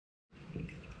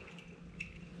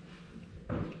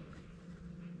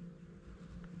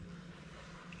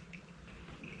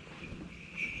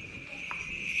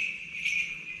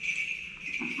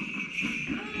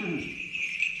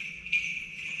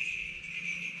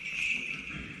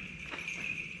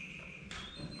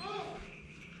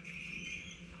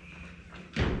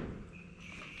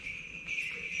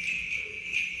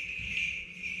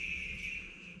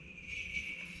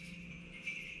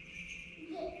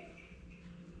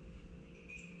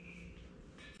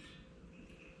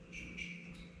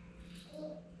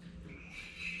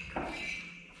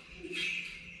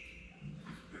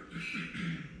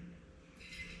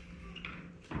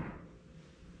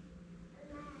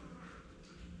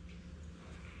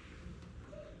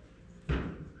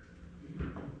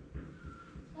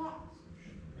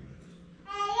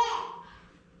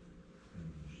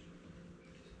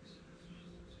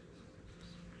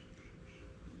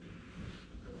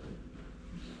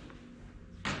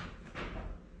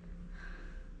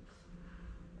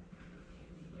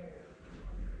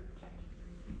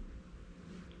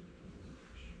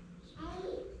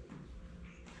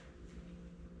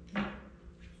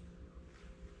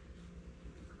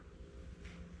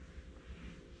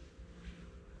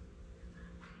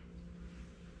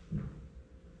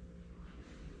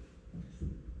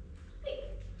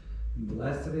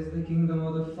Blessed is the kingdom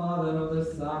of the Father, and of the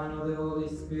Son, and of the Holy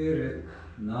Spirit,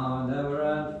 now and ever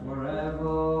and forever.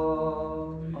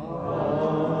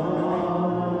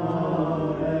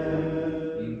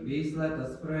 Amen. In peace let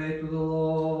us pray to the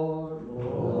Lord.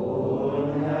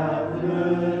 Lord, have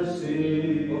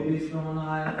mercy. For peace from on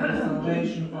high and for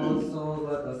salvation for our souls,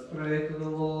 let us pray to the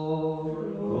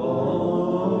Lord.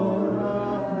 Lord,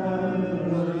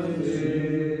 have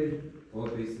mercy. For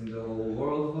peace in the whole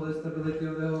world, for the stability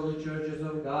of the holy churches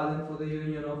of God, and for the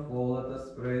union of all, let us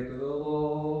pray to the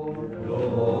Lord.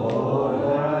 Lord,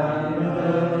 have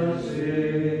mercy.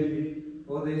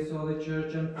 For this holy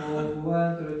church and for all who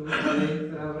enter it with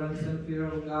faith, reverence, and fear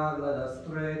of God, let us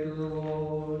pray to the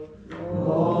Lord.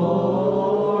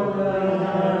 Lord,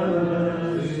 have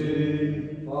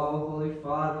mercy. For our Holy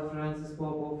Father Francis,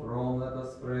 Pope of Rome, let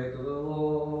us pray to the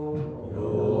Lord.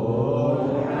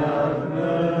 Lord, have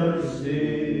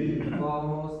mercy. For our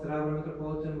most reverend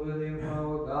Metropolitan William, for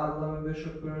our godly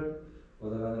Bishop Kurt, for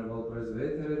the venerable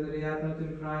presbytery, the reappearance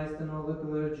in Christ, and all the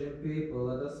clergy and people,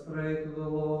 let us pray to the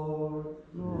Lord.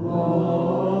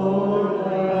 Lord,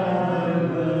 have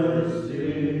mercy.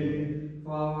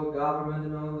 For our government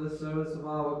and all the service of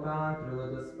our country,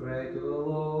 let us pray to the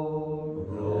Lord.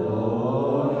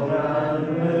 Lord, have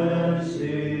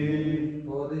mercy.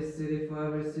 For this city, for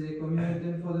every city, community,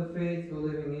 and for the faithful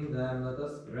living in them, let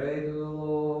us pray to the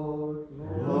Lord.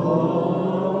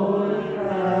 Lord,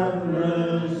 have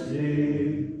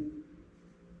mercy.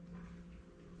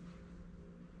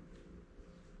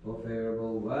 For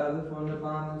favorable weather, for an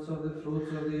abundance of the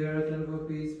fruits of the earth, and for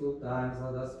peaceful times,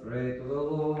 let us pray to the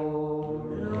Lord.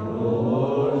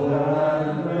 Lord,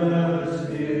 have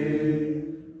mercy.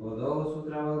 For those who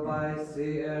travel by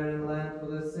sea, air, and land, for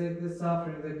the sick, the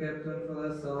suffering, the captive, and for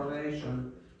their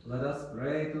salvation, let us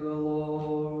pray to the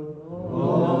Lord.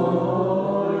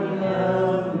 Lord,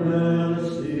 have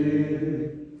mercy.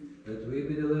 That we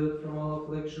be delivered from all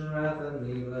affliction, wrath, and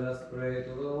need, let us pray to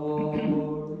the Lord.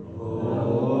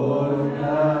 Lord,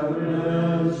 have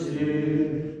mercy.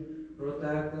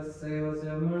 Protect us, save us,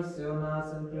 have mercy on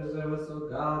us, and preserve us, O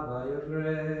God, by your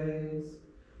grace.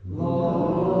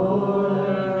 Lord,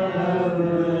 have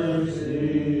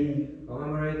mercy.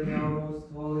 Commemorating our most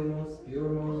holy, most pure,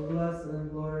 most blessed, and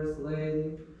glorious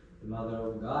Lady, the Mother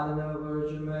of God and our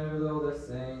Virgin Mary, with all the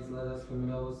saints, let us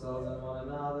commit ourselves and one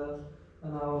another,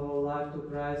 and our whole life to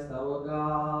Christ our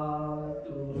God.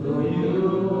 To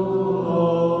you, O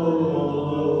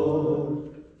Lord.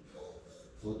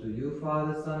 For to you,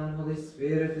 Father, Son, and Holy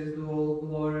Spirit, is the whole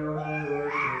glory, honor, and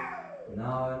worship,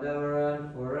 now and ever and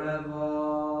forever.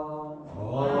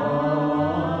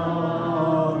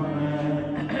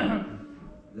 Amen.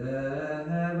 The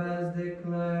heavens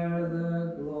declare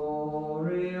the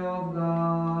glory of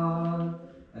God,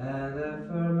 and the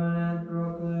firmament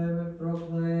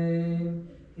proclaim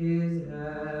his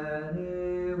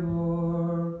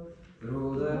handiwork.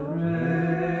 Through the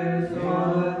praise of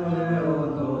the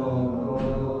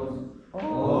Theotokos,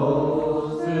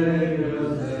 O Savior,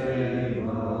 save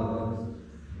us.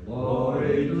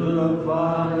 Glory to the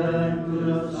Father, and to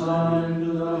the Son, and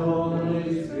to the Holy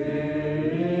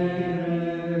Spirit,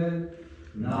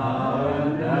 now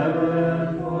and ever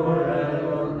and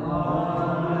forever.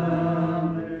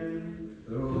 Amen.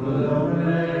 Through To the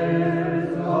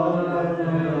praise of the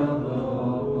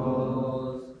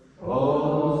Theotokos, O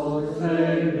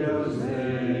Savior,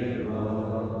 save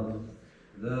us.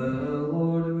 the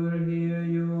Lord will hear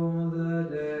you on the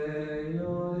day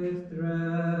of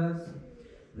distress.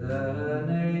 The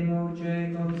name of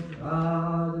Jacob's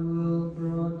God will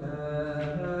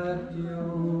protect you.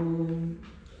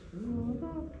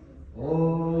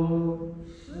 Oh,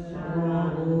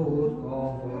 good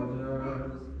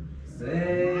comforters,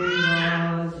 save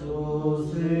us who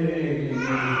sing you.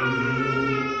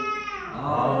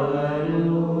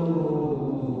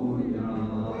 Hallelujah.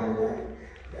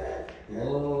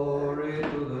 Glory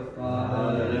to the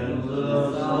Father, and to the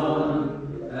Son,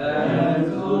 And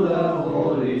to the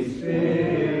Holy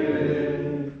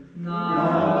Spirit,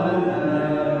 now and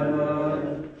ever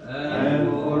and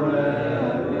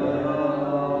forever.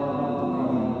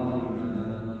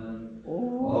 Amen.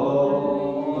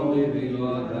 Only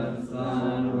begotten Son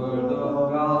and Word of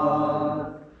God,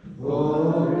 who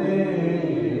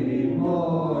made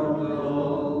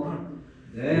immortal,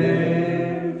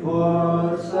 they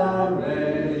for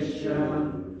salvation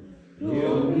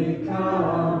you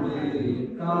become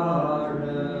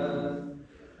incarnate.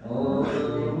 Oh,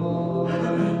 holy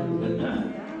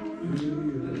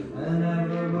and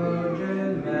ever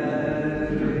Virgin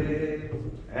Mary,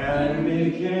 And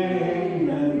became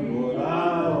and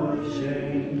without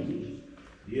change.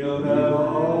 You have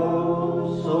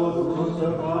also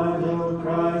crucified your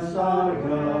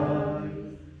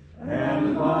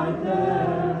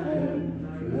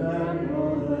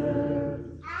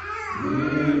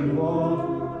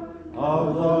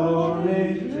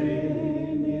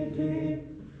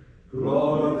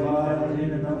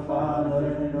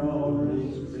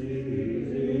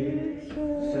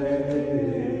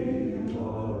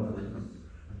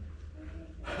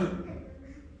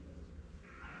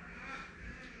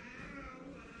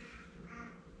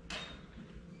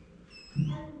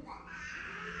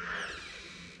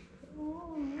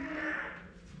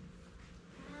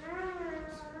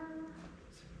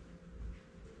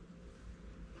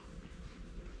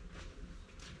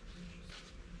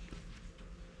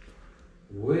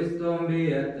wisdom,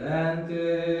 be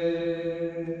attentive.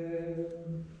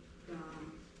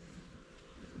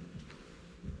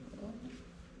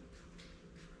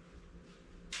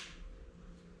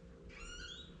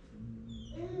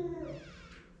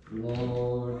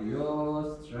 Lord,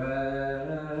 your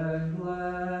strength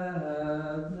gladdens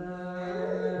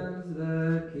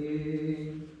the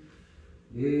King.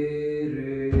 He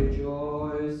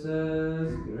rejoices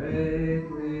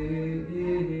greatly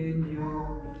in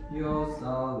your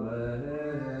salvation.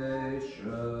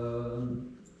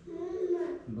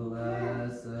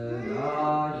 Blessed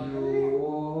are you, O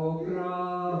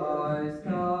Christ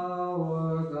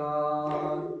our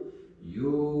God.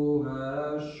 You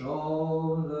have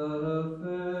shown the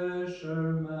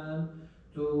fishermen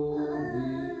to be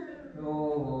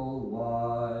all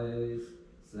wise,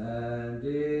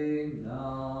 sending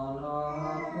down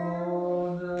upon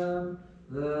them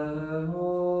the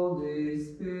Holy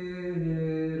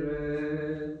Spirit.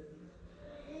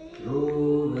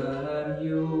 Through them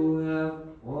you have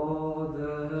called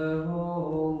the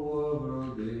whole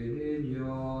world in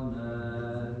your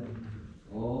net.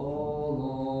 All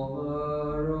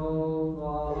over, all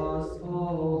vast,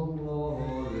 all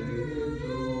glory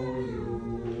to you.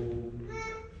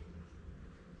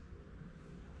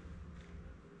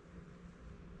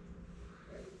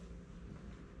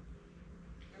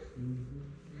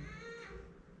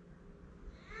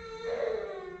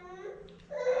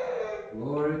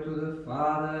 Glory to the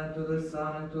Father, and to the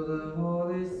Son, and to the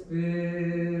Holy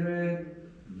Spirit,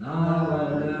 now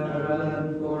and ever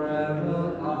and forever.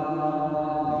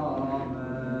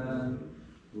 Amen.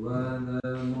 When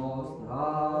the Most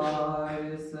High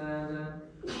ascended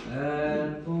and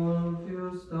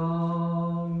confused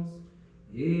tongues,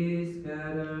 he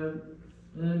scattered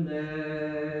the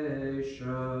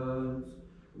nations.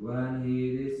 When he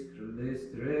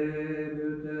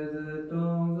distributed the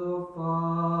tongues of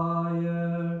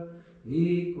fire, he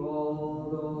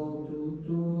called all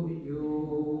to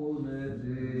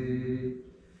unity.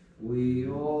 We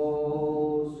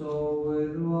also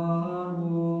with one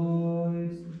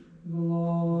voice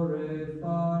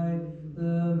glorify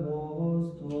the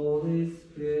most Holy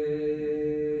Spirit.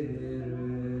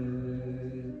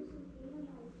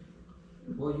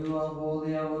 For you are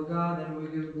holy, our God, and we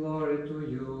give glory to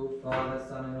you, Father,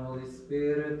 Son, and Holy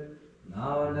Spirit,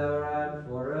 now and ever and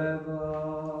forever.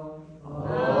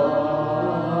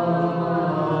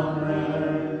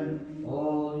 Amen.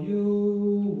 All you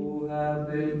who have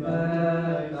been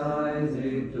baptized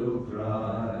into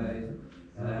Christ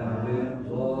have been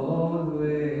clothed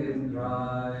with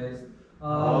Christ.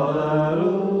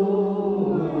 Hallelujah.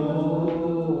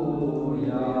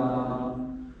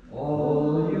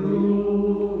 All you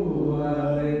who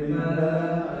have been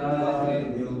baptized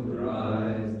into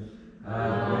Christ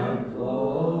have been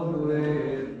clothed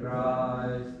with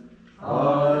Christ.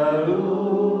 Hallelujah.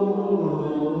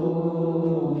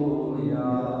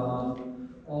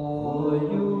 All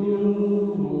you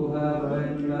who have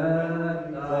been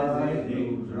baptized into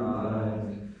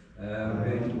Christ have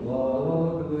been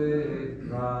clothed with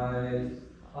Christ.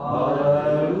 Hallelujah.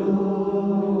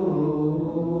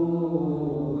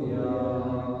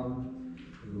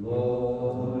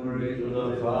 Glory to the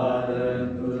Father, and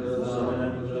to the Son,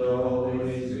 and to the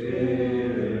Holy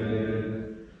Spirit,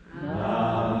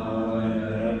 now and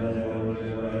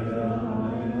forever.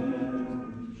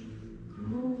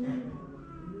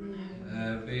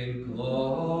 Have been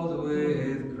clothed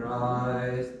with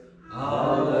Christ.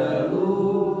 Hallelujah.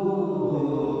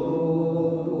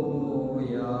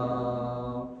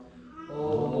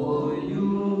 All you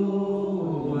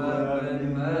who have been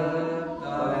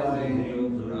baptized into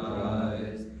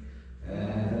Christ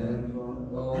and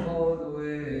clothed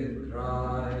with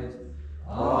Christ.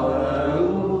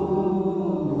 Hallelujah.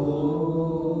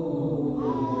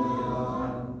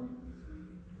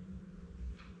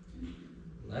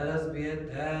 Let us be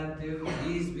attentive.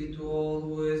 Peace be to all.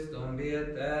 Wisdom, be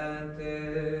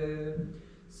attentive.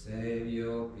 Save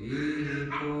your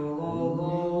people, O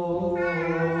Lord,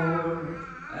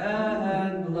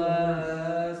 and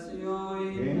bless your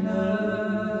inheritance.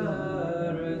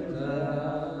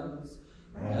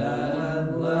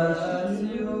 And bless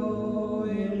your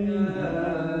inheritance.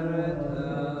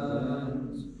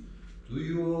 To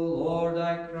you, O Lord,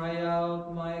 I cry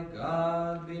out, my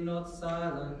God, be not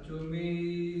silent to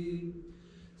me.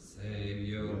 Save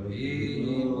your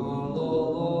people, O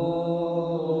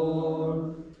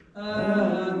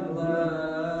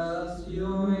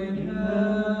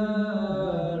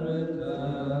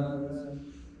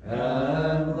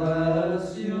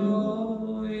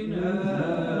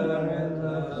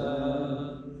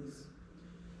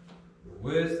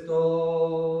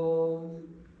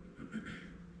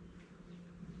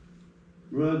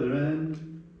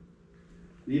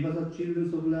are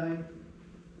children of light.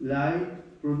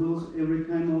 Light produces every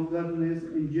kind of godliness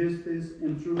and justice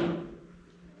and truth.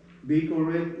 Be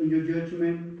correct in your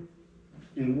judgment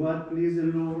and what please the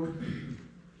Lord.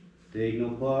 Take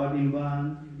no part in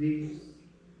bad deeds.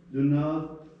 Do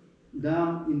not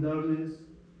damn in darkness.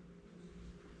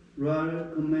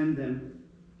 Rather condemn them.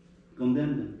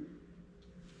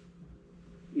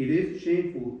 It is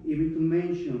shameful even to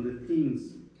mention the things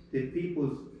that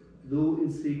people do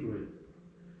in secret.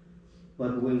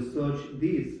 But when such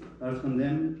deeds are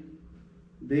condemned,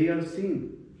 they are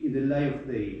seen in the light of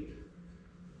day.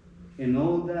 And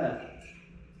all that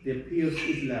appears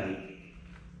is light.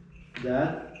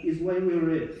 That is why we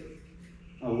read,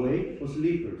 awake, O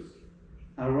sleepers,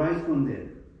 arise from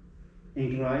death,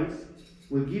 and Christ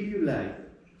will give you light.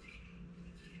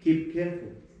 Keep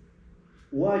careful.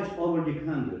 Watch over your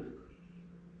conduct.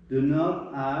 Do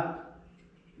not act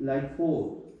like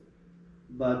fools,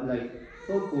 but like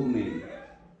thoughtful men.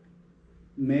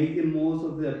 Make the most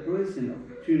of the present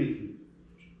opportunity,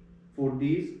 for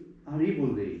these are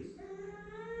evil days.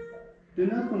 Do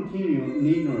not continue in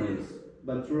ignorance,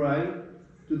 but try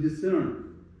to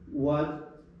discern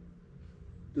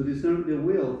the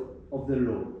will of the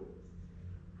Lord.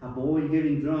 Avoid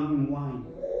getting drunk in wine.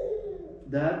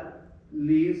 That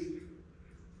leads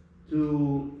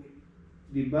to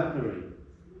debauchery.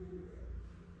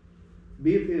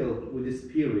 Be filled with the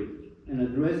Spirit and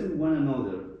addressing one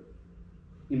another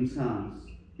in psalms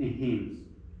and hymns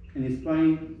and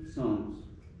inspiring songs.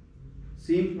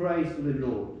 Sing praise to the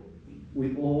Lord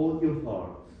with all your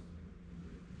hearts.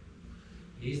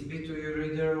 Peace be to you,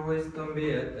 reader, wisdom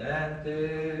be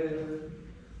attentive.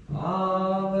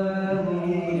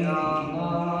 Alleluia,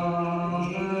 alleluia,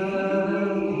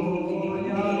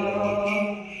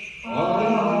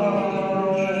 alleluia.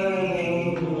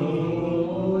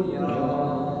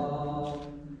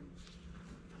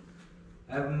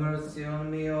 Have mercy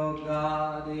on me, O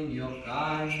God, in your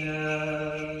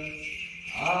kindness.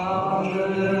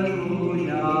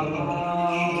 Alleluia,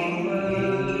 alleluia,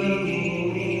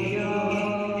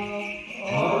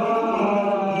 alleluia.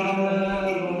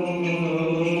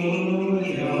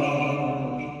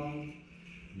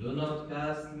 Do not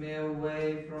cast me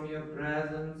away from your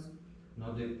presence,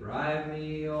 nor deprive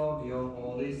me of your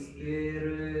Holy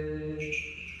Spirit.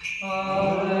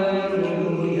 Alleluia,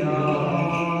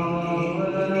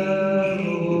 alleluia,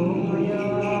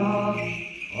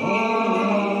 alleluia.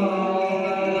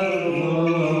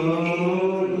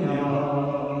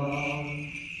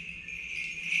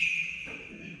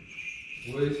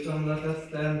 Wisdom, let us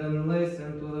stand and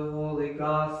listen to the Holy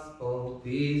Gospel.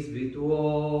 Peace be to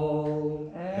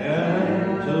all.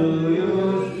 And to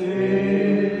your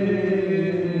spirit.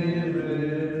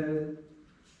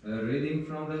 A reading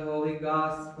from the Holy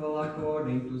Gospel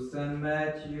according to St.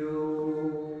 Matthew.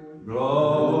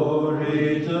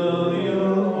 Glory to you,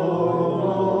 O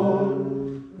Lord.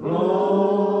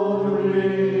 Glory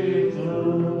to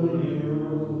you.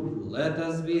 Let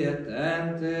us be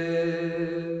attentive.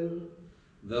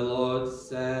 The Lord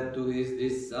said to his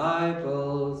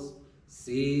disciples,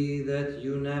 "See that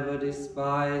you never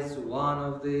despise one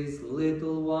of these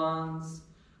little ones.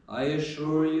 I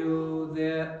assure you,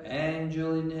 their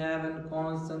angel in heaven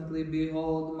constantly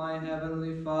behold my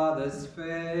heavenly Father's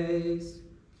face."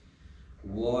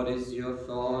 What is your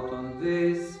thought on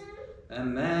this? A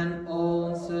man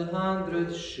owns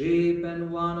 100 sheep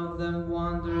and one of them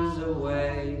wanders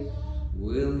away.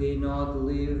 Will he not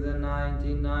leave the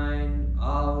 99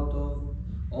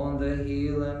 on the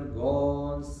hill and go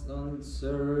on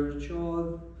search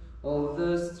of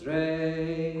the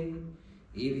stray?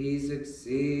 If he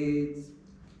succeeds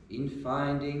in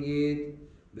finding it,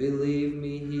 believe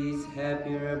me, he is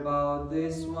happier about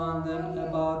this one than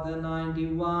about the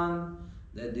 91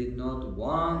 that did not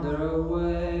wander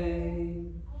away.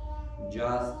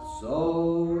 Just so,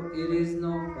 it is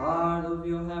no part of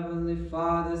your heavenly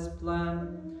Father's plan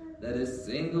that a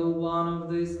single one of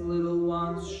these little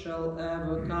ones shall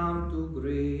ever come to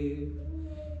grief.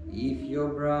 If your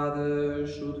brother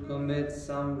should commit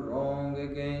some wrong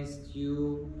against you,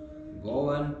 go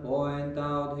and point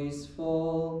out his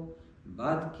fault,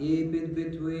 but keep it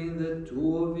between the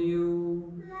two of you.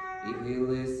 If he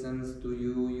listens to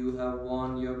you, you have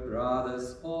won your brother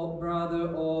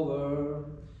over.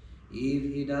 If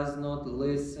he does not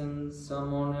listen,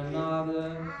 summon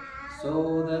another,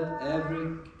 so that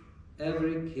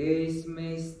every case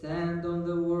may stand on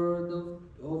the word of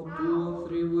 2 or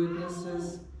 3 witnesses.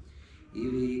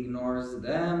 If he ignores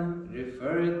them,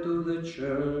 refer it to the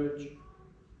church.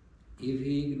 If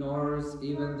he ignores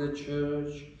even the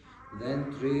church, then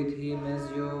treat him as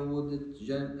would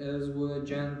a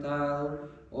Gentile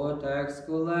or tax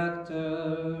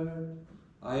collector.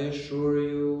 I assure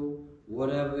you,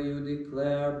 whatever you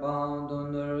declare bound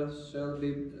on earth shall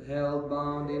be held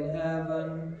bound in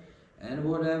heaven, and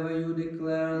whatever you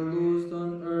declare loosed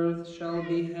on earth shall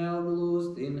be held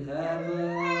loosed in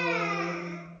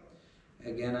heaven.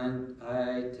 Again,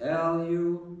 I tell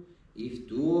you, if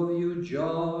two of you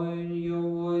join your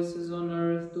voices on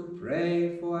earth to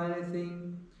pray for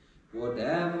anything,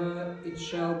 whatever it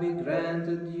shall be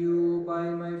granted you by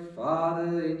my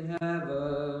Father in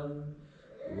heaven.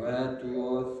 Where two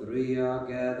or three are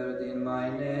gathered in my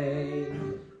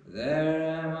name, there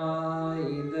am I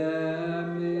in their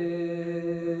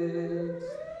midst.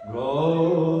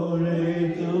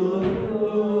 Glory to the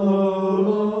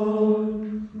Lord,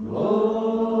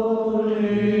 glory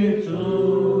to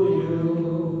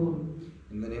you.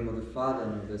 In the name of the Father,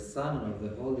 and of the Son, and of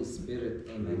the Holy Spirit,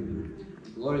 amen.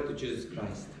 Glory to Jesus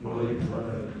Christ. Glory to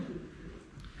God.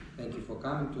 Thank you for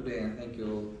coming today, and thank you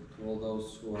to all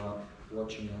those who are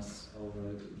watching us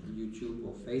over YouTube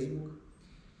or Facebook,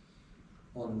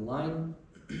 online,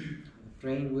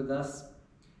 praying with us.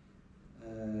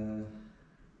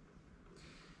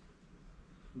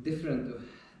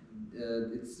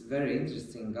 It's very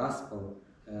interesting gospel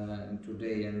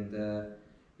today, and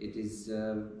it is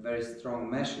a very strong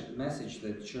message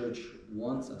that Church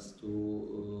wants us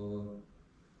to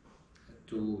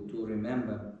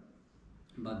remember.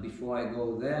 But before I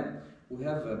go there, we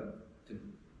have a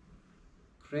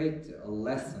great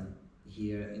lesson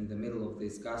here in the middle of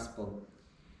this gospel,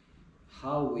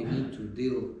 how we need to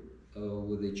deal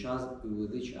with each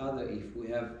other if we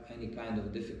have any kind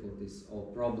of difficulties or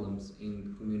problems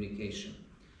in communication.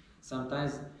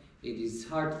 Sometimes it is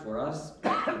hard for us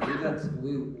to do that.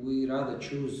 We rather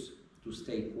choose to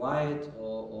stay quiet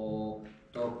or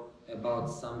talk about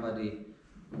somebody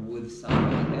with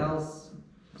somebody else.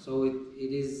 So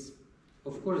it is,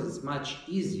 of course, it's much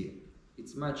easier.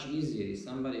 It's much easier if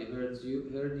somebody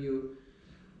heard you.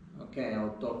 Okay,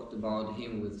 I'll talk about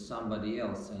him with somebody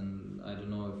else, and I don't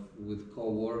know, if with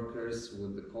co-workers,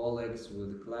 with the colleagues,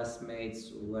 with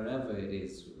classmates, wherever it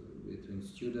is, between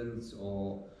students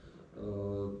or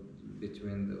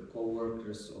between the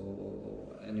co-workers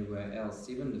or anywhere else,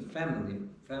 even the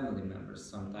family members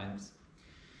sometimes.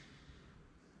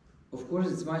 Of course,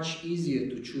 it's much easier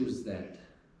to choose that,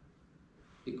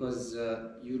 because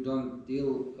you don't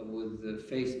deal with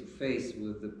face-to-face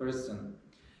with the person,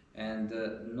 and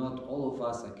not all of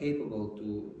us are capable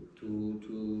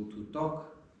to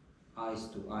talk eyes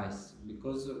to eyes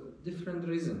because of different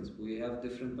reasons. We have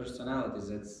different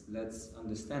personalities. That's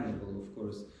understandable, of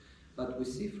course. But we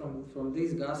see from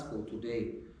this gospel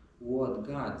today what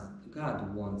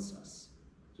God wants us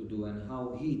to do and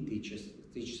how He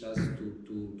teaches us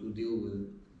to deal with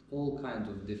all kinds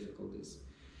of difficulties.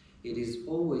 It is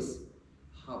always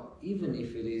how, even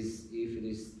if it is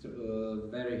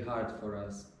very hard for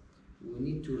us, we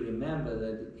need to remember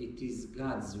that it is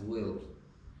God's will,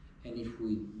 and if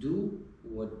we do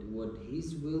what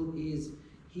His will is,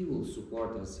 He will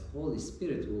support us. Holy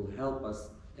Spirit will help us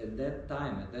at that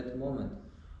time, at that moment,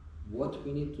 what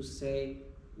we need to say,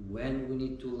 when we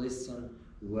need to listen,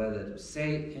 whether to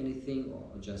say anything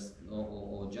or just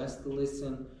to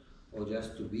listen, or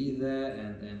just to be there,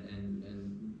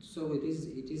 and so it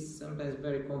is sometimes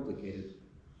very complicated,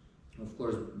 of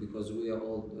course, because we are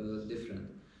all different.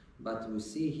 But we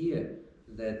see here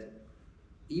that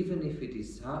even if it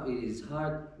is hard,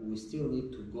 we still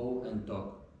need to go and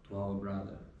talk to our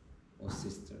brother or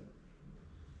sister,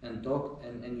 and talk,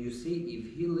 and you see,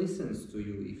 if he listens to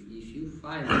you, if you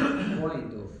find a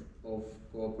point of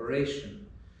cooperation,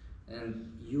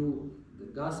 and the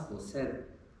gospel said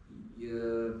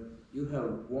you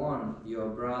have won your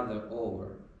brother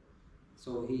over,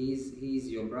 so he is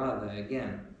your brother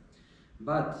again.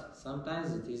 But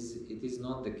sometimes it is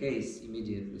not the case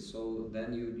immediately. So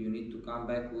then you need to come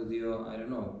back with your, I don't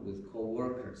know, with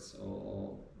co-workers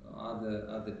or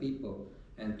other people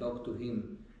and talk to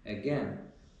him again.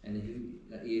 And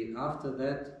after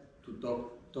that to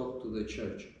talk to the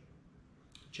church.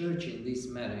 Church in this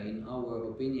matter, in our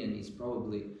opinion, is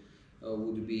probably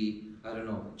would be, I don't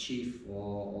know, chief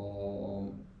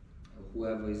or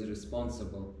whoever is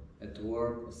responsible at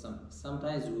work. Or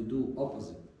sometimes we do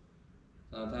opposite.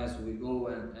 Sometimes we go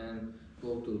and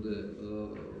go to the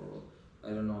I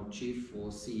don't know, chief or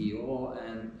CEO,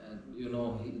 and you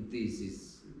know, he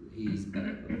is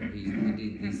bad, or he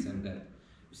did this and that.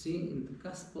 You see, in the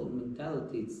gospel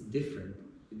mentality, it's different.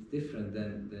 It's different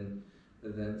than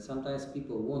sometimes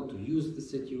people want to use the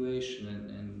situation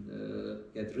and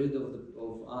get rid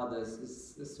of others.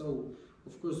 So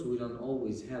of course we don't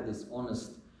always have this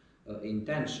honest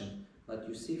intention. But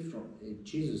you see, from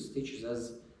Jesus teaches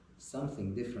us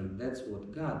something different. That's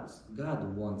what God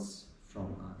wants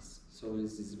from us. So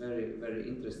this is very, very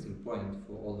interesting point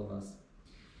for all of us.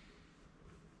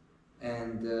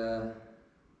 And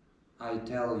I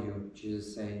tell you,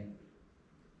 Jesus saying,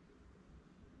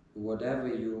 I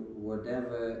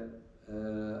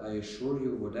assure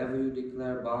you, whatever you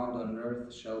declare bound on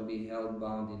earth shall be held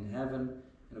bound in heaven,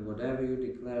 and whatever you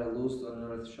declare loosed on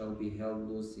earth shall be held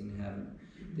loose in heaven.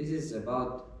 This is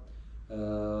about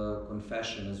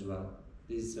confession as well.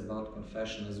 This is about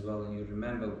confession as well. And you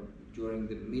remember during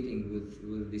the meeting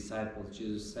with disciples,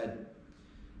 Jesus said,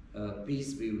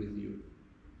 peace be with you.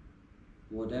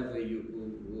 Whatever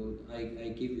I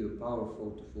give you power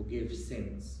to forgive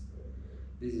sins.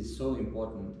 This is so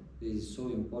important. This is so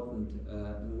important.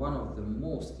 One of the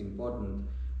most important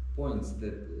points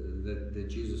that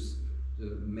Jesus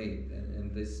made,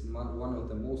 and this one of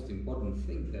the most important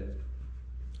things that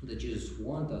Jesus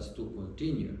wants us to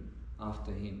continue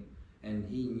after him. And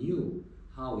he knew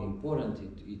how important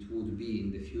it would be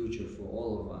in the future for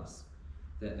all of us.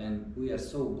 And we are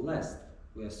so blessed.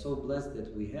 We are so blessed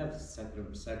that we have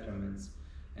sacraments,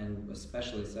 and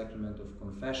especially sacrament of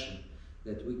confession,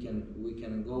 that we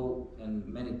can go. And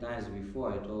many times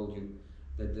before I told you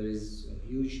that there is a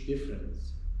huge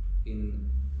difference in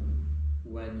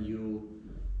when you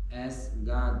ask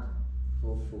God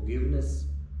for forgiveness,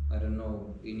 I don't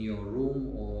know, in your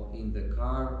room or in the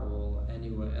car or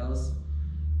anywhere else,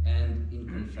 and in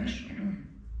confession.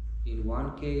 In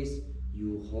one case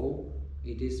you hope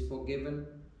it is forgiven,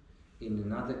 in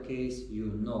another case you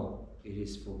know it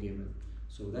is forgiven.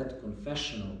 So that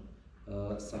confessional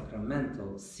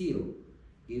sacramental seal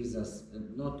gives us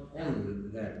not only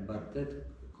that, but that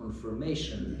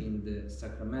confirmation in the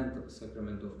sacrament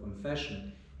of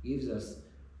confession gives us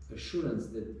assurance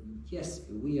that yes,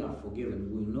 we are forgiven.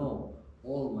 We know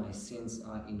all my sins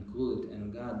are included,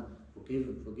 and God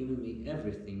forgiven me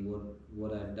everything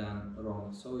what I've done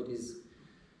wrong. So it is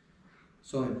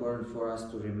so important for us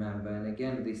to remember. And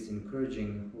again, this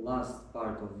encouraging last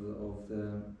part of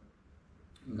the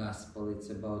Gospel, it's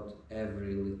about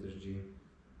every liturgy.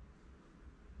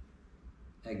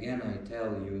 Again, I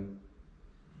tell you,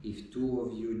 if two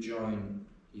of you join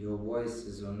your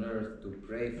voices on earth to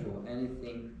pray for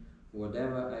anything,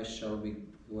 whatever I shall be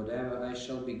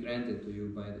granted to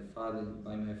you by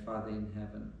my Father in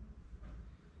heaven.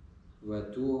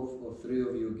 Where two or three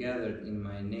of you gathered in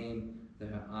my name,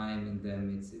 there I am in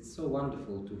them. It's so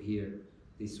wonderful to hear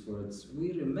these words.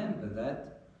 We remember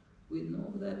that. We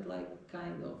know that, like,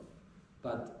 kind of.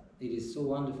 But it is so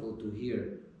wonderful to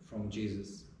hear from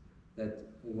Jesus that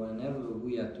whenever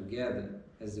we are together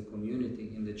as a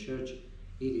community in the church,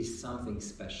 it is something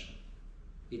special.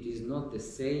 It is not the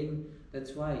same.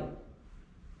 That's why,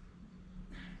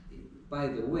 by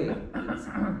the way,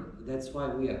 that's why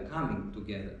we are coming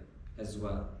together as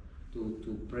well,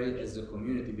 to pray as a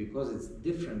community, because it's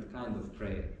different kind of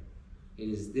prayer. It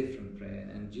is different prayer,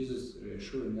 and Jesus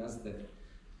assuring us that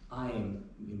I am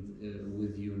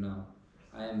with you now.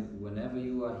 I am, whenever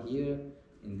you are here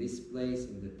in this place,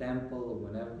 in the temple, or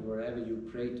wherever you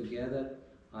pray together,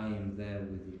 I am there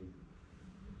with you.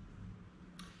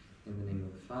 In the name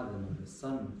of the Father, and of the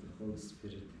Son, and of the Holy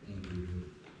Spirit. Amen.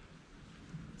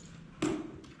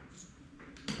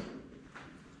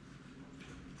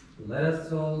 Let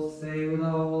us all say with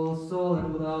our whole soul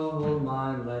and with our whole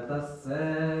mind, let us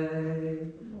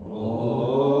say,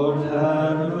 Lord,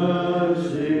 have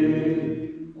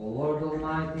mercy. O Lord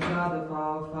Almighty God of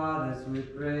our fathers, we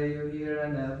pray you hear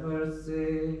and have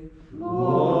mercy.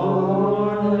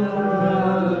 Lord,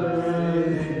 have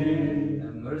mercy.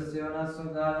 Have mercy on us, O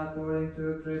God, according to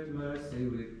your great mercy,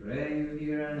 we pray you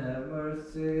hear and have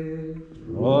mercy.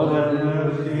 Lord, have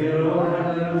mercy. Lord,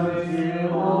 have mercy.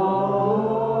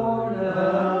 Lord,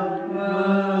 have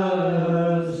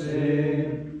mercy.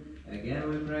 Again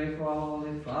we pray for our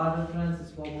Holy Father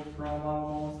Francis, Pope of Rome, our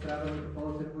most reverend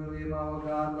Metropolitan William, our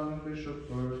God-loving Bishop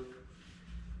Perth,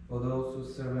 for those who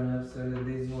serve and have served in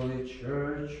this holy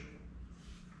church,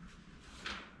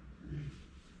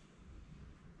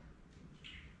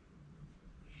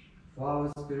 for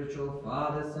our spiritual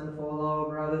fathers and for all our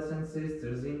brothers and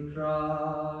sisters in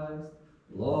Christ.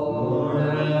 Lord,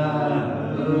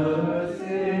 have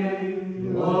mercy.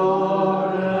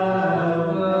 Lord,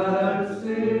 have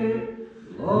mercy.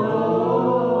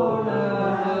 Lord,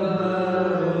 have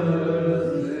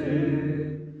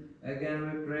mercy.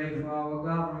 Again we pray for our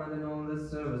government and all the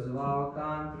service of our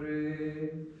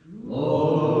country.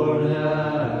 Lord,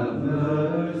 have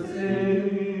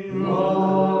mercy.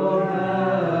 Lord,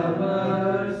 have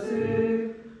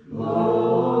mercy.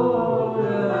 Lord,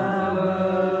 have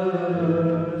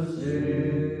mercy.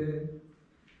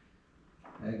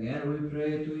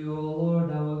 Lord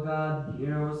our God,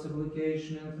 hear our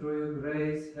supplication, and through your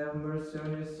grace have mercy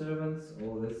on your servants,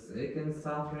 all the sick and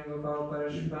suffering of our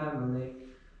parish family,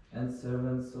 and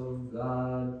servants of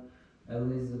God,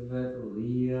 Elizabeth,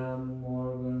 Leah,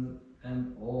 Morgan,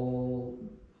 and all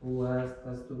who asked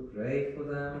us to pray for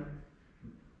them,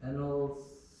 and all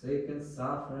sick and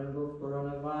suffering of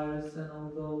coronavirus, and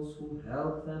all those who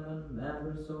help them and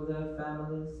members of their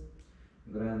families.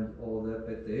 Grant all their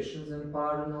petitions and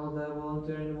pardon all their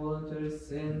voluntary and involuntary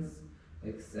sins,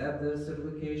 accept their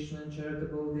supplication and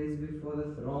charitable deeds before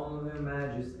the throne of your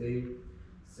majesty.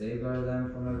 Safeguard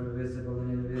them from every visible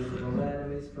and invisible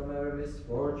enemies, from every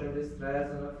misfortune,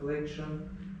 distress, and affliction.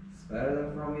 Spare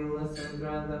them from illness and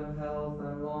grant them health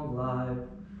and long life.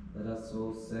 Let us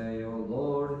all say, O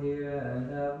Lord, hear and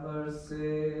have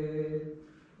mercy.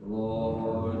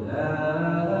 Lord,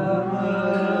 have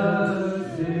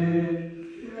mercy.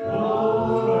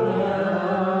 Lord,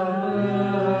 have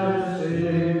mercy.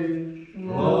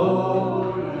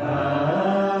 Lord,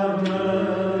 have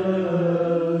mercy.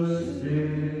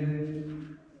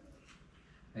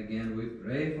 Again, we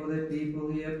pray for the people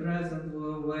here present who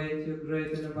await your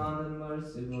great and abundant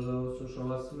mercy, for those who show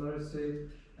us mercy,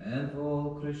 and for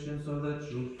all Christians of the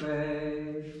true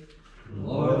faith.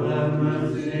 Lord, have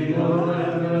mercy. Lord,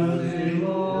 have mercy.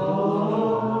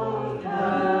 Lord,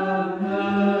 have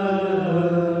mercy.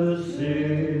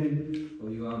 For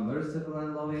you are merciful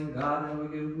and loving God, and we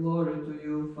give glory to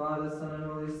you, Father, Son, and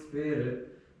Holy Spirit,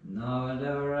 now and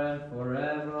ever and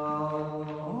forever.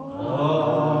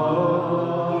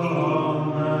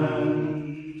 Amen.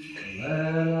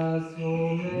 Let us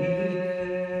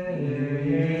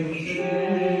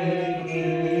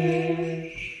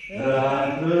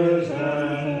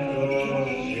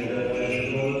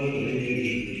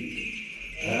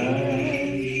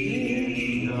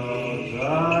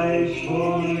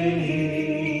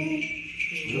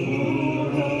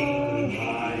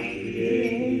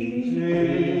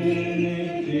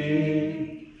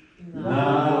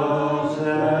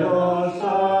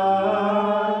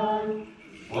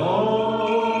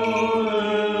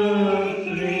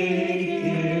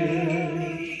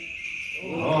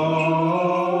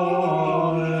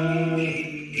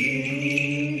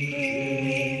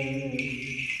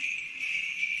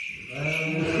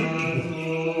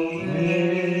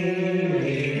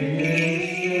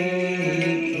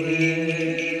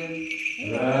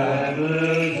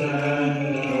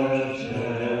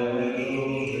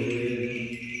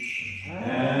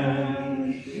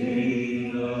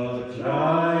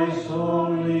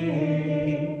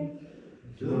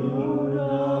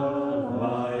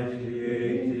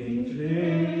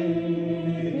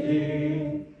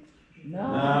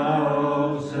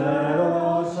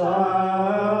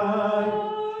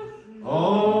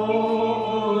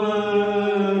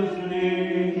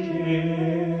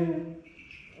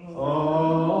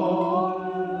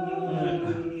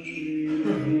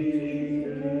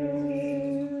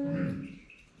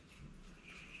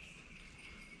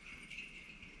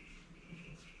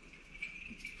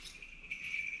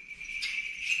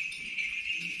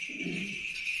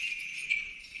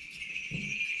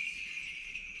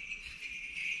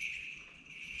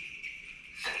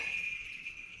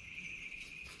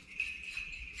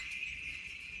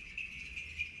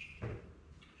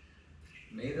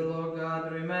May the Lord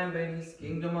God remember in his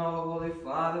kingdom our Holy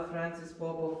Father Francis,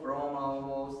 Pope of Rome, our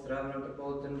most reverend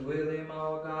Metropolitan William,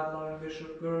 our God-loving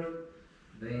Bishop Kurt,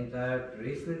 the entire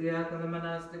priestly, diaconal, and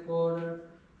monastic order,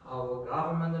 our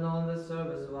government, and all in the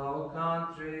service of our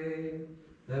country,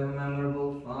 the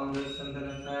memorable founders and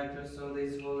benefactors of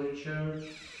this holy church.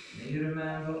 May you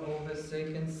remember all the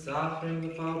sick and suffering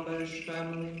of our parish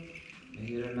family. May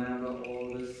you remember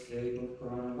all the sick of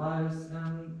coronavirus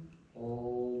and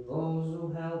all those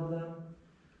who help them,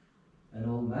 and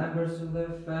all members of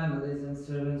their families and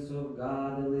servants of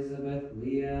God, Elizabeth,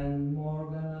 Leah, and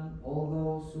Morgan, and all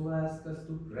those who ask us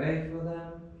to pray for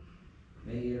them.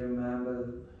 May you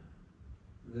remember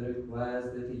the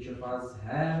request that each of us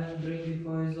have and bring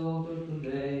before his altar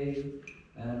today,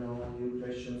 and all you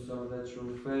Christians of the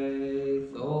true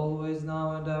faith, always,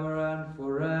 now and ever and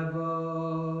forever.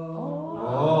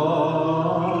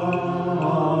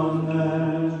 Amen.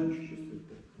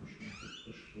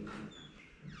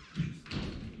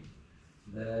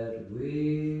 That we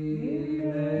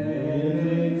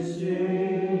may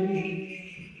sing,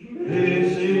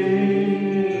 receive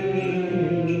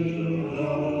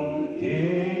the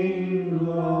King of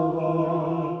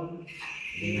all,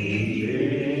 in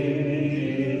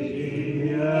dignity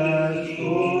as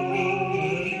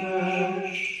fullness,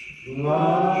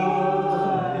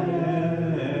 light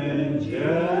and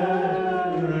angelic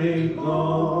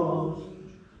hosts,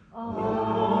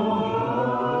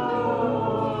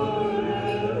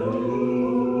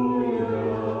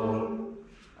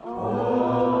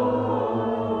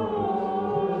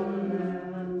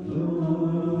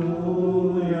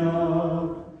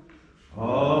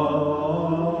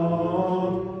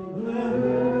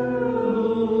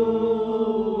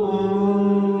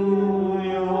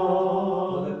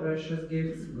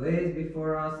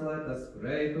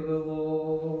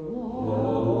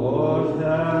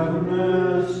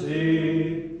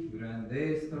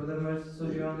 grace, through the mercies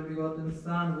of your only begotten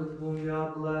Son, with whom you are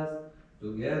blessed,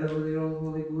 together with your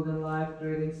holy, good, and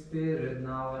life-creating Spirit,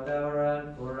 now and ever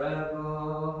and forever.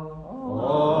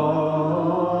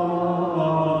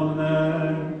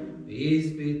 Amen.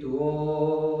 Peace be to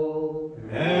all.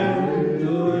 And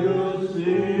to your spirit.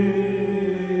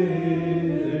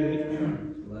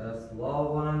 Let us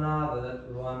love one another, that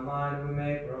with one mind we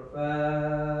may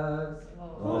profess.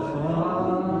 The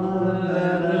Father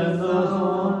and the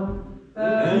Son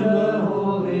and the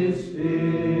Holy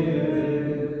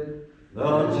Spirit,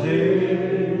 the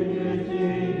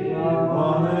Trinity,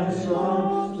 one and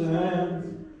substance,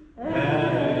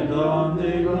 and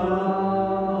undivided.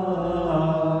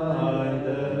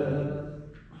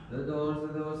 The doors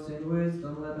of those in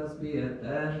wisdom, let us be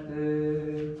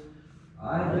attentive.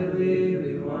 I believe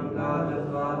in one God, the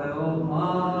Father Almighty,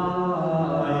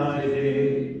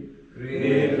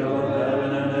 creator of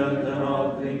heaven and earth and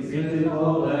all things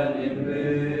visible and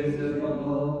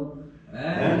invisible,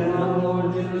 and in the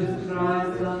Lord Jesus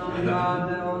Christ, Son of God,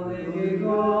 the only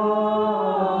begotten,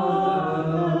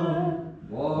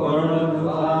 born of the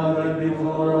Father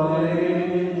before all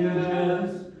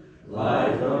ages,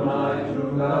 light of light,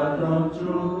 true God from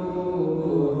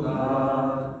true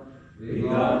God,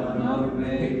 begotten of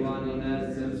made one in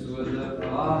essence with the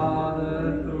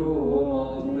Father, through whom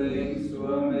all things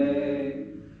were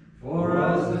made. For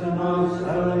us and our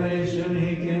salvation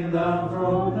he came down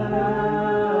from heaven,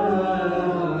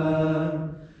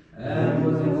 and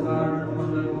was incarnate from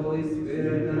the Holy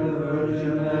Spirit and the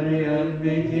Virgin Mary, and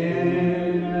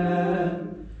became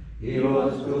man. He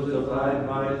was crucified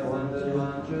by Pontius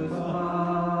Pilate,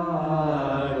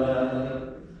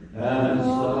 and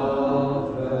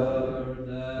suffered,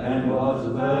 and was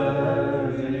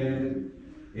buried.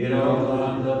 He rose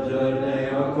on the third day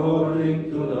according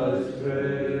to the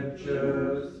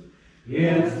Scriptures. He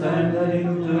ascended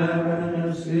into heaven and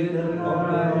is seated at the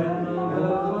right hand of the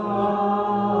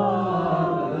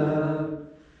Father.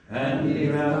 And he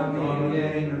is coming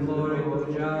again in glory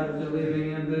to judge the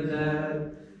living and the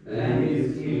dead, and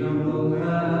his kingdom will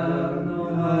have no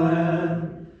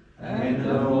end. And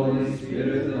the Holy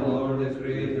Spirit, the Lord, the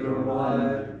Creator of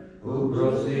life, who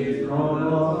proceeds from the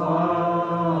Father,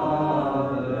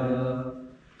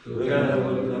 together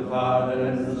with the Father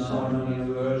and the Son, he is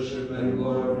worshipped and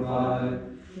glorified.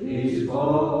 He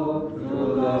spoke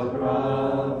through the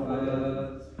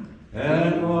prophets.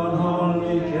 And one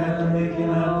holy Catholic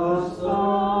and Apostolic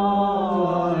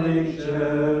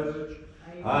Church,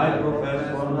 I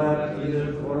profess one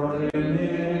baptism for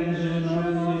remission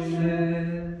of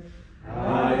sin.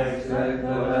 I accept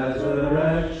the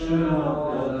resurrection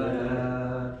of the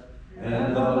dead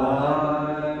and the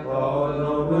life of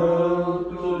the world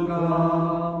to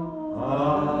come.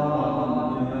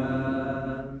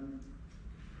 Amen.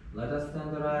 Let us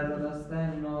stand aright, let us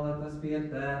stand in awe, let us be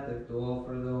attentive to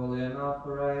offer the holy and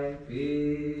offering.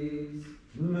 Peace.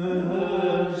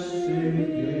 Mercy,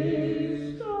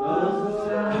 Peace. As the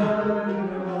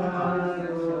sacrifice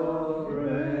of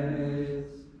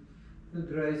praise. The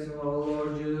grace of our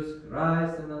Lord Jesus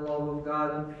Christ and the love of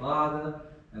God and Father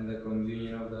and the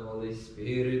communion of the Holy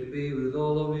Spirit be with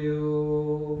all of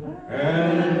you.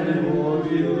 and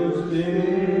with your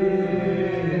spirit.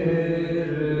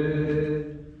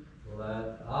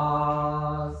 Let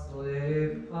us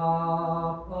lift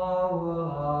up our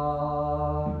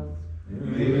hearts.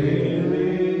 We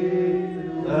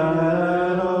lift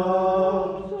that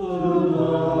up to the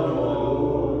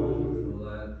Lord.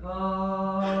 Let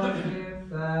us give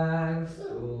thanks to the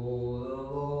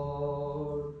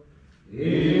Lord. It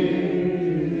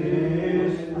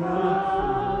is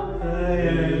right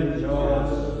and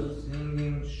just.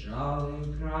 Singing, shouting,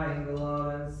 crying aloud,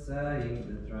 and saying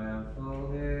the triumphal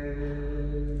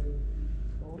hymn.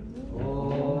 Holy,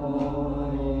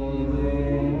 holy,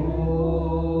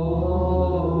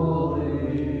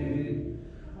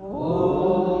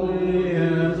 Holy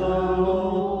is the Lord.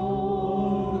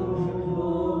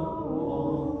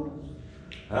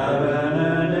 Heaven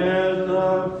and earth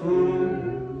are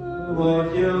full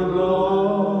of your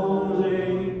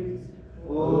glory.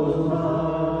 Hosanna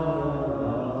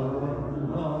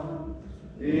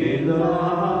in the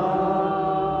highest.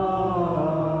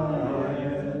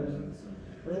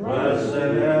 Blessed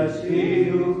is he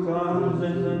who comes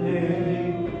in the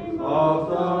name of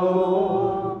the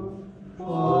Lord.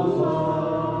 Hosanna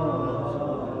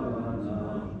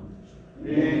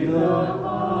in the highest.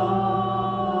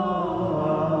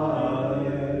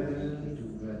 to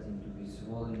bread and to be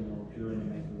swollen, all pure and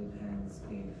immaculate hands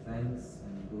gave thanks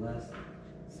and blessed,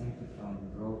 sanctified and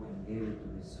broke, and gave it to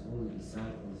his holy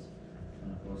disciples and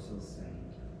apostles, saying,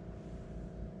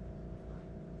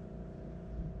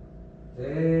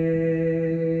 Take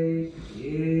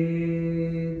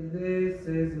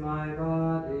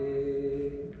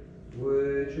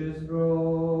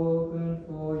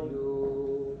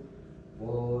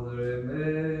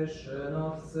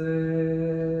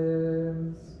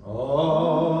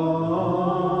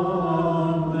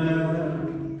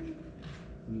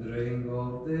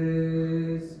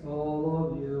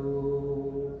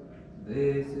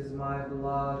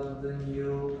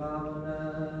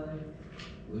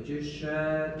is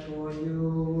shed for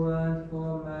you and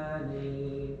for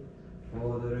many,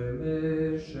 for the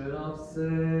remission of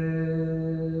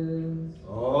sins.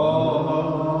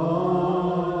 Amen.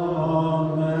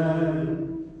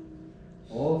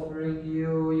 Offering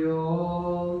you your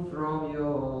own from your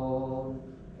own,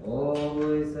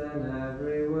 always and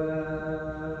everywhere.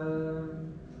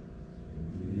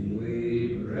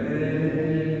 We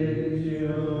praise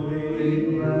you, we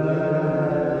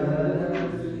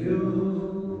bless you,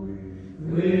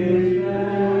 we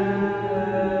thank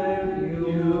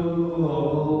you, O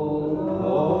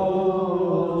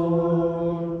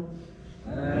Lord,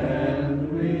 and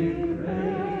we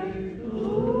pray to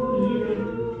you,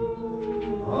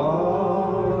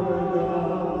 our God.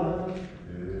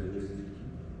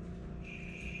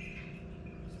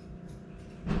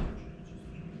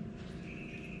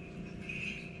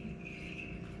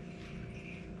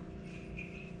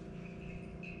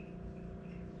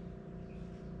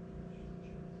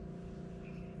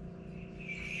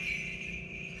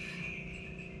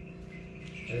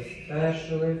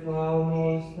 Especially for our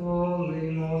most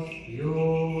holy, most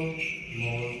pure,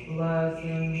 most blessed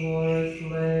and glorious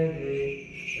Lady,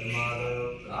 the Mother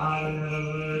of God and ever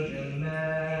Virgin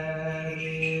Mary.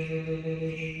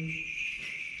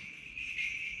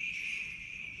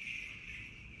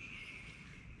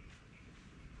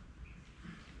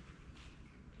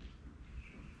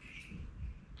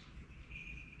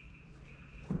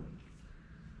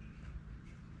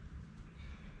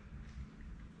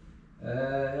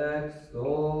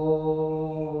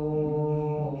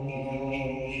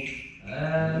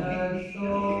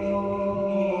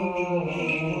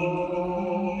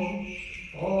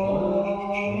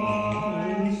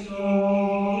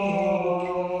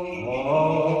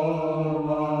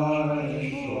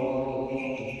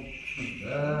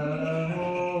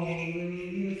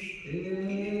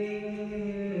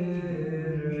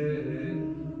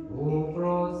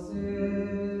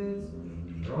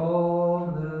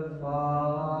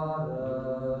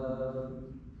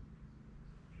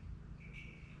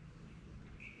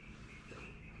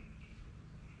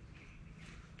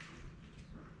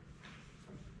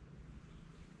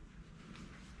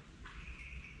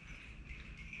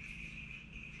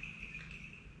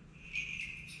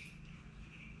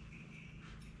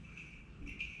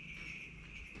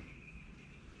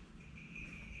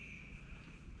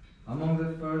 Among the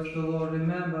first, O Lord,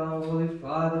 remember our Holy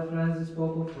Father Francis,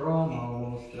 Pope of Rome, our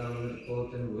most reverend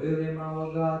Pope William,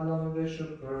 our God-loving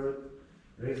Bishop Kurt.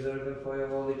 Preserve them for your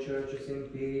holy churches in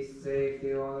peace,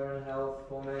 safety, honor, and health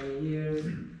for many years,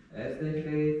 as they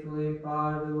faithfully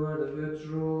impart the word of your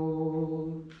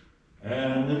truth.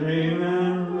 And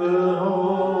remember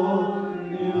all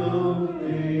you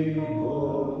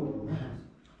people.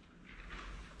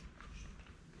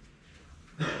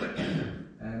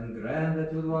 And grant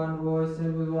that with one voice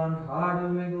and with one heart we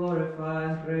may glorify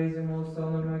and praise your most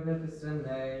holy and magnificent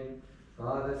name,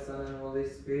 Father, Son, and Holy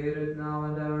Spirit, now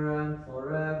and ever and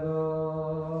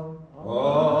forever.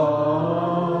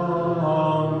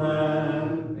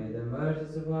 Amen. May the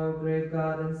mercies of our great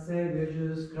God and Savior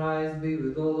Jesus Christ be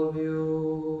with all of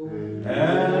you.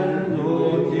 And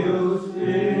with your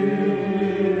spirit.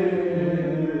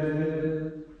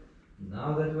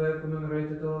 Now that we have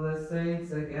commemorated all the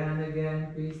saints again,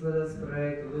 peace, let us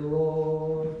pray to the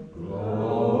Lord.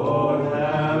 Lord,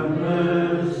 have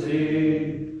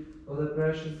mercy. For the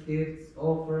precious gifts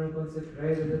offered and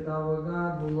consecrated that our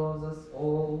God, who loves us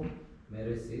all, may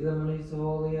receive them on his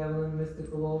holy, heavenly,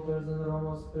 mystical altars and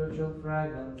aroma of spiritual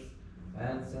fragrance,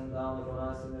 and send down upon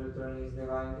us in return his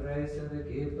divine grace and the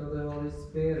gift of the Holy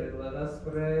Spirit. Let us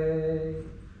pray.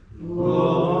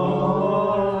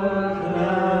 Lord,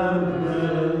 have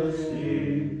mercy.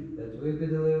 That we be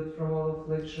delivered from all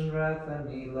affliction, wrath, and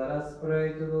need, let us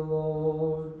pray to the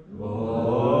Lord.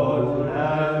 Lord,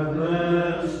 have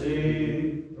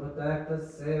mercy. Protect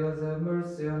us, save us, have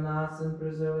mercy on us, and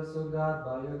preserve us, O God,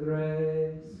 by your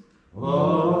grace.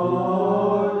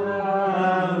 Lord,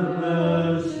 have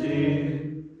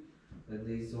mercy. That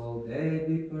this whole day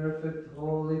be perfect,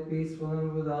 holy, peaceful,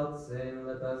 and without sin,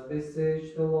 let us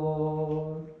beseech the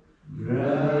Lord.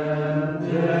 Grant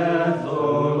it, O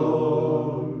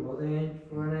Lord.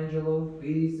 For an angel of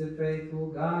peace, a faithful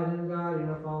guide and guardian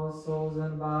of our souls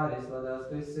and bodies, let us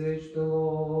beseech the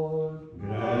Lord.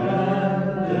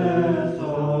 Grant it, O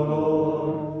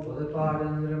Lord. For the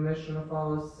pardon and remission of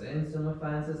our sins and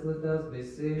offenses, let us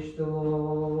beseech the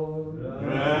Lord.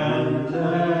 Grant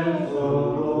it, O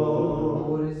Lord.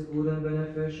 For what is good and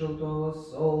beneficial to our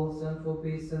souls and for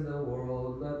peace in the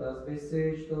world, let us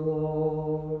beseech the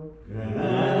Lord.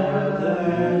 Grant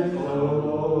it, O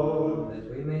Lord. That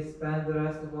we may spend the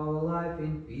rest of our life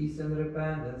in peace and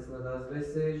repentance, let us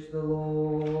beseech the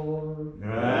Lord.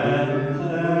 Grant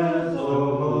us, O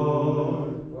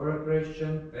Lord. For a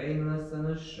Christian, painless and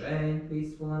ashamed,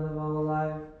 peaceful end of our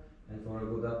life, and for a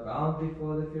good account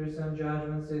before the fearsome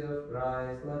judgment seat of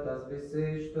Christ, let us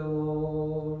beseech the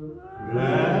Lord.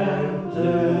 Grant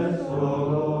us, O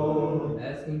Lord.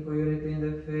 Asking for unity in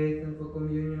the faith and for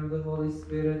communion of the Holy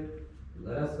Spirit,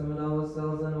 let us commit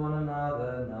ourselves and one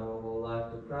another and our whole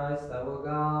life to Christ our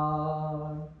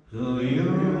God. To you,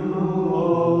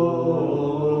 O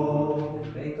Lord.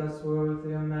 And make us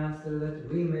worthy, O Master, that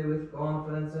we may with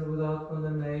confidence and without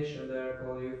condemnation dare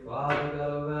call you Father,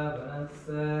 God of heaven, and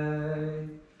say,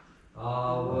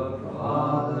 Our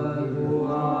Father who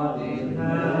art in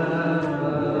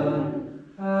heaven,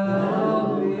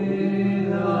 hallowed be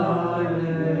thy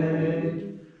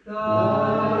name.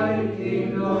 Thy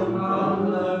kingdom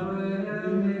come, thy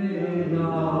will be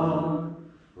done,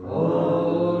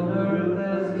 on earth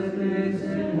as it is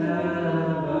in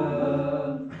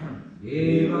heaven.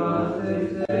 Give us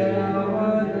this day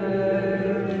our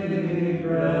daily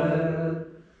bread,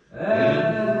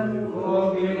 and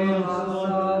forgive us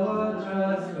our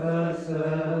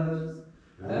trespasses,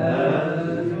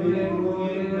 as we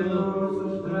forgive those who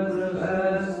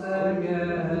trespass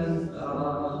against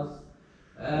us.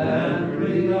 And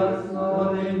lead us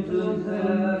not into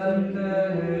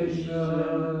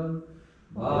temptation,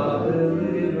 but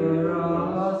deliver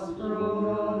us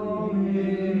from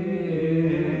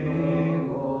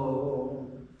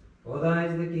evil. For thine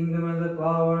is the kingdom and the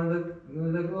power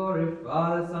and the glory,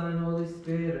 Father, Son, and Holy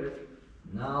Spirit,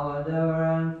 now and ever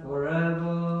and forever.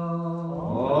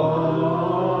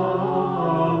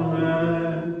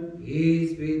 Amen.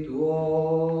 Peace be to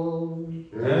all.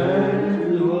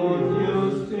 And Lord,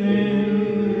 you still.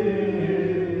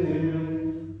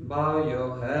 Bow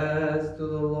your heads to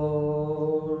the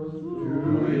Lord.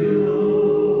 To you, O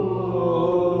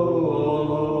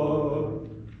Lord.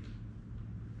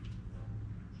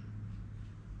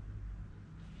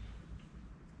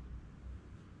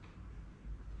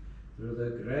 Through the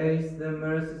grace, the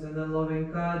mercies, and the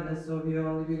loving kindness of your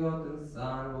only begotten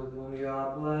Son, with whom you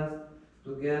are blessed,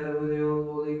 together with your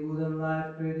holy, good, and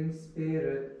life-creating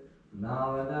Spirit,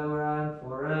 now and ever and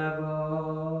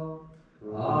forever.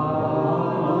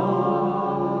 Amen.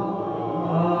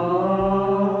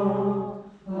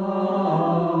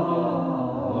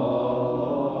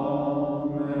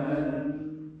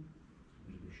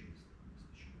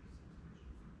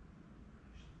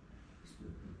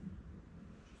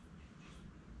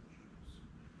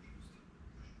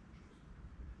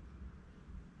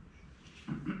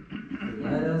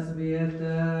 Let us be attentive.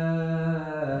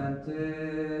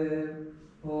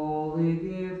 Holy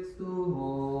gifts to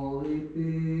holy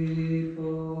people.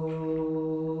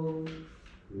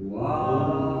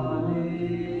 One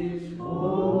is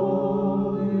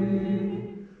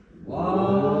holy,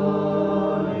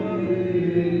 one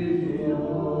is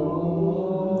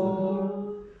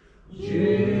Lord,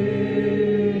 Jesus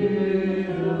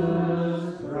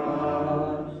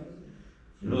Christ.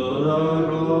 To the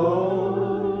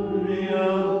glory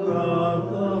of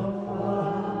God the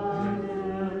Father.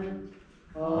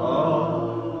 Amen.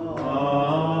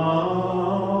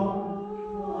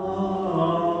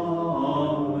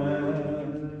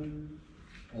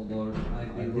 O Lord, I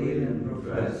believe and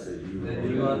profess that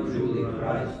you are truly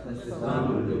Christ, the Son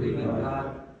of the living God,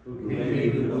 who came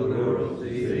into the world to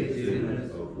save sinners,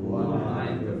 of whom I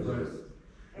am the first.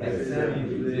 Accept me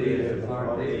today as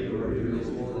partaker of your holy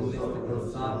mystical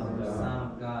Son, the Son of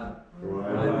God. For I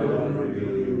will not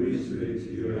reveal your mystery to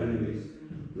your enemies,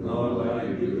 nor lie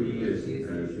you to as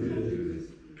Judas,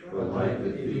 but like the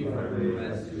thief I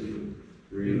confess to you.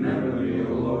 Remember me, O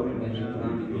Lord, when you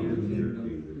come into your kingdom.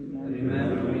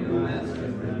 Remember me, O Master,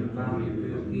 when you come into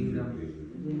your kingdom.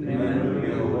 Remember me,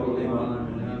 O Holy One,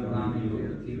 when you come into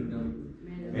your kingdom.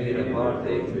 May the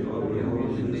partaker of your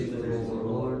holy mysteries, O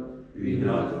Lord, be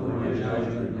not for my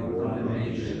judgment nor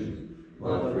condemnation,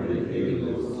 but for the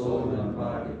healing of soul and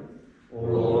body. O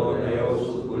Lord, I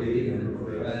also believe and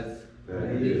profess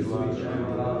that this which I am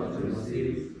about to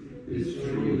receive is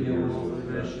truly your most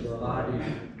precious body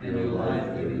and your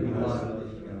life-giving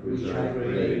blood, which I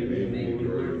pray may make me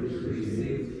worthy to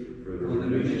receive for the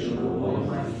remission of all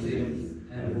my sins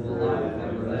and for life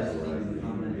everlasting.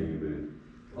 Amen.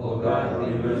 O God,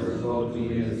 be merciful to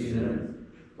me, a sinner.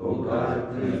 O God,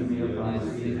 cleanse me of my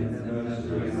sins and have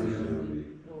mercy on me.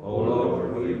 O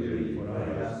Lord, forgive me, for I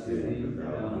have sinned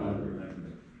without number.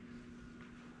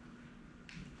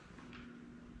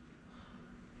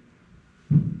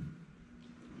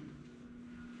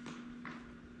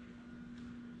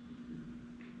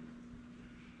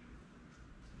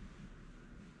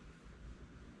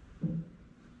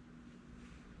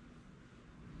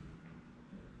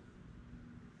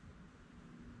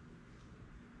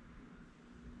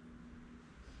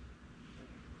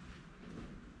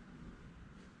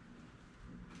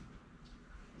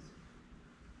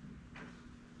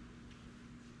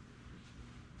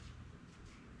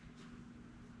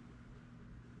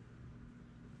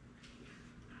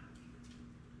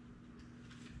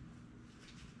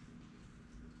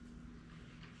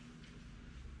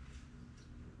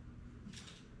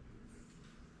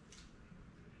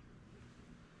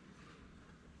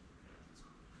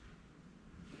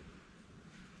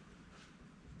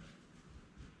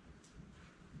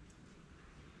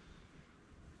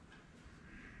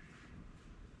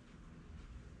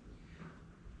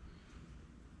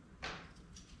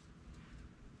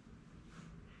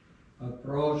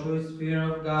 approach with fear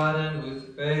of God and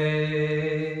with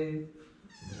faith.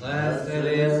 Blessed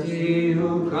is he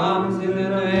who comes in the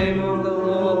name of the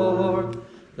Lord.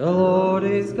 The Lord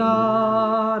is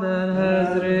God and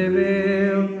has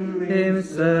revealed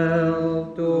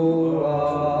himself to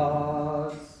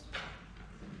us.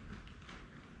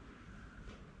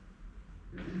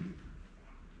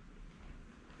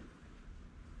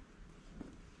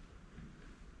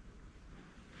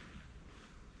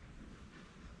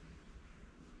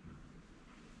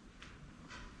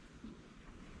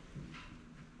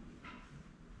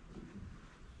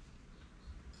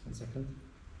 One second.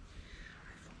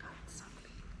 I forgot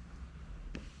something.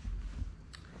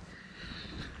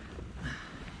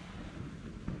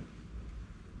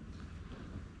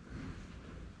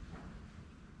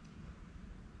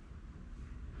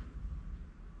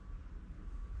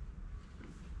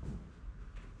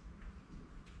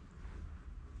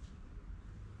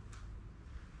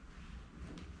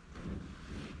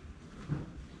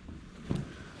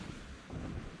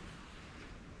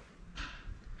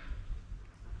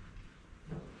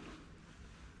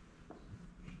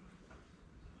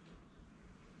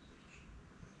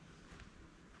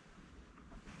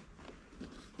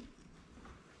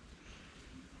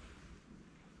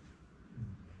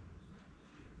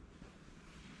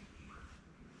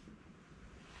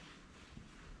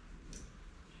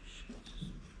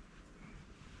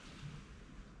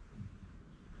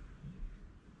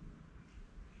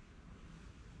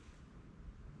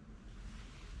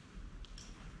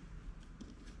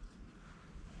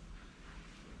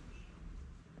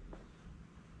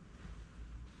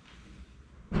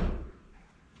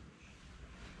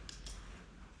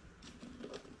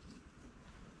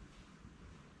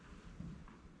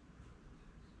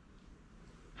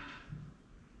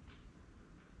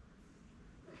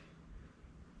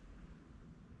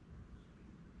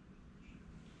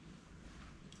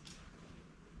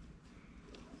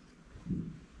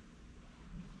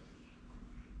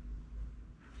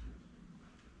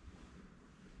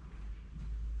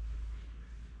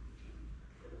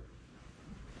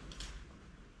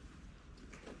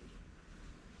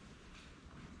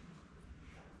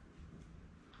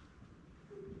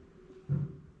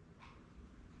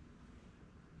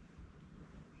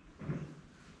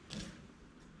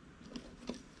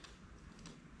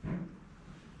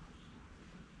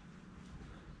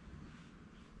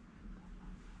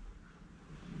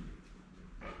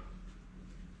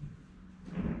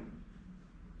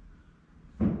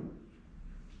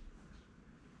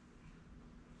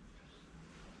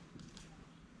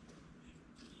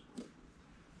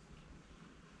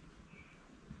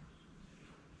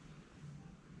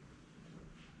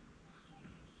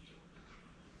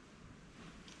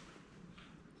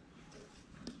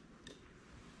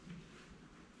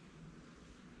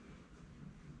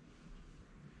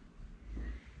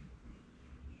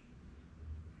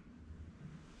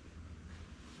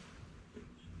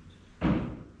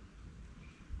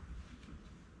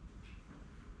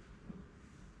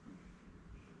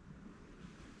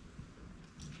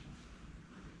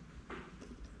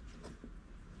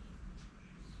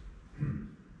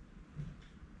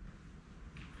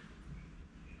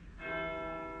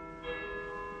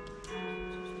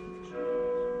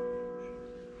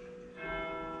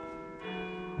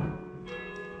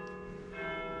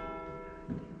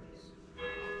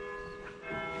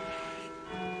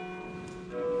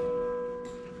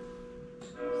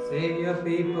 Save your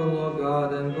people, O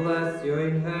God, and bless your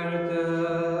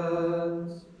inheritance.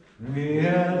 We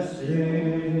have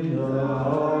seen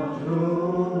the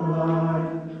true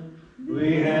light.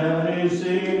 We have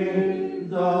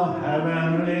received the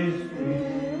heavenly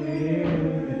Spirit.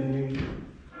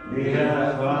 We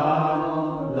have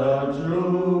found the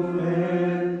true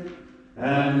faith,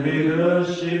 and we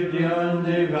worship the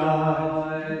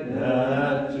undivided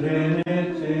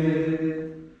Trinity.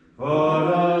 For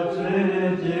the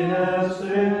Trinity has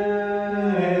saved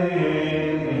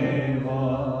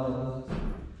us.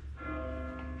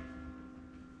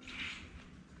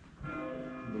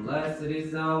 Blessed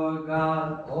is our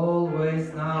God,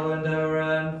 always, now, and ever,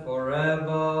 and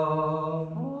forever.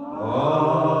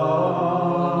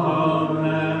 Amen.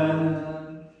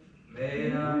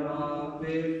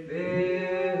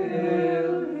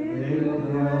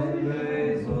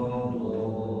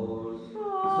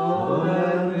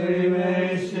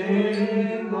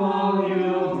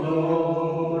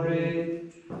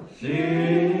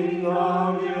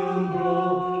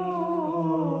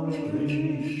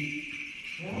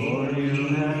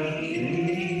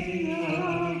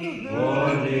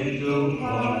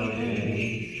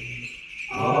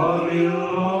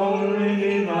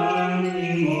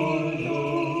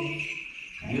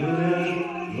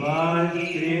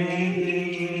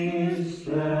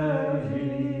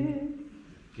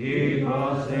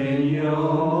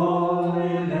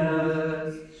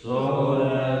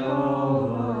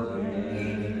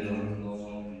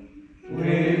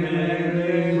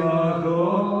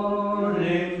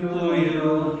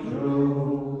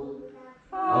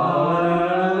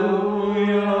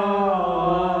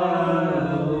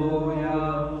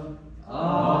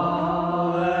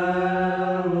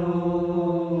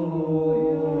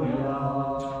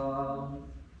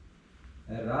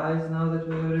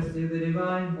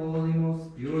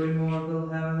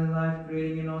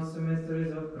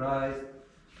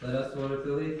 Let us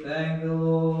worthily thank the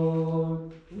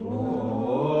Lord.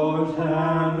 Lord,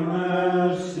 have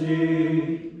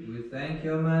mercy. We thank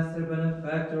you, Master,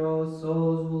 benefactor of all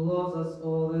souls, who loves us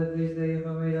all, that this day you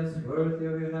have made us worthy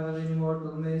of your heavenly and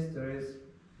immortal mysteries.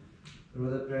 Through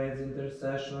the praise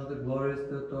intercession of the glorious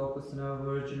Theotokos and our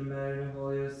Virgin Mary and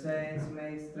all your saints,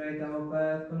 make straight our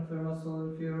path, confirm us all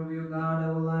in fear of you, guard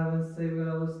our life and save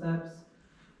our steps.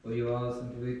 For you, our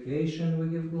sanctification, we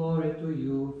give glory to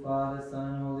you, Father,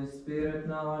 Son, and Holy Spirit,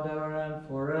 now and ever and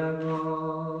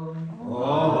forever.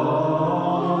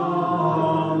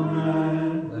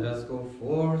 Amen. Let us go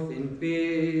forth in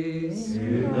peace.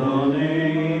 In the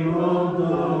name of the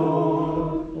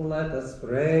Lord. Let us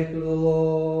pray to the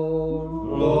Lord.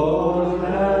 Lord,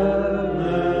 have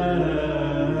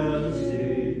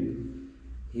mercy.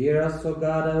 Hear us, O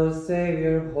God, our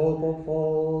Savior, hope of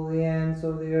all the ends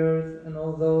of the earth, and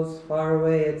all those far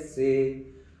away at sea.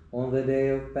 On the day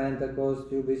of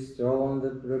Pentecost you bestowed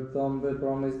the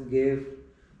promised gift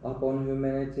upon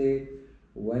humanity,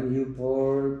 when you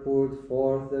poured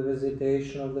forth the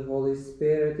visitation of the Holy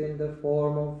Spirit in the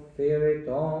form of fiery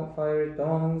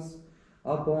tongues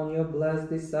upon your blessed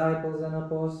disciples and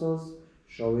apostles,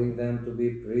 showing them to be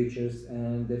preachers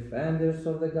and defenders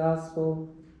of the gospel.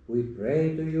 We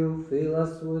pray to you, fill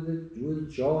us with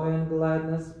joy and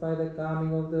gladness by the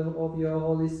coming of your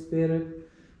Holy Spirit,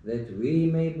 that we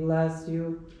may bless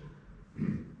you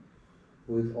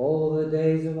with all the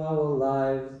days of our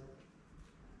lives.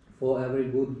 For every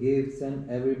good gift and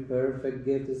every perfect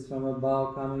gift is from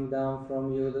above, coming down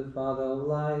from you, the Father of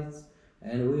lights.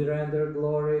 And we render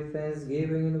glory,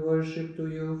 thanksgiving, and worship to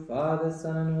you, Father,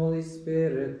 Son, and Holy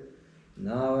Spirit,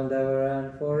 now and ever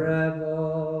and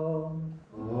forever.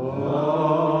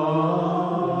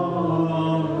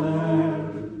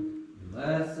 Amen.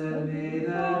 Blessed be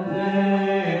the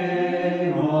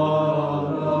name of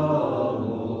the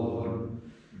Lord,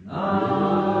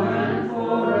 now and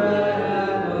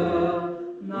forever,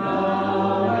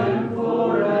 now and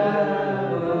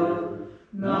forever,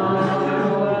 now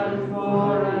and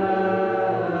forever.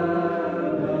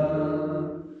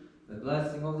 The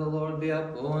blessing of the Lord be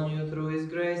upon you through his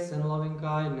grace and loving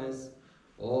kindness,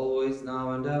 always,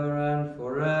 now and ever and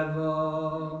forever.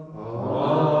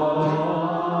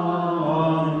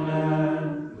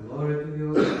 Amen. Glory to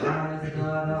you, Christ,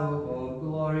 God, our hope.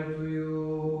 Glory to you.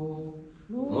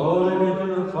 Glory be to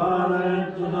the Father,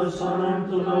 and to the Son, and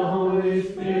to the Holy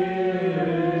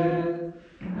Spirit,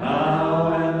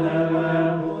 now and ever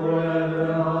and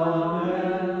forever.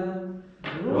 Amen.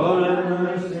 Lord, have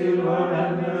mercy, Lord,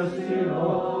 have mercy,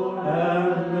 Lord, have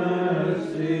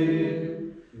mercy.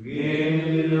 Give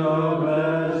me your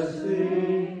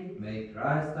blessing. May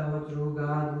Christ, our true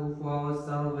God, who for our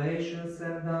salvation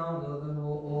sent down the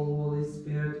all Holy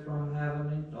Spirit from heaven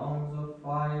in tongues of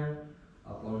fire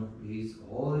upon his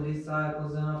holy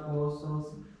disciples and apostles,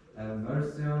 have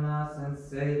mercy on us and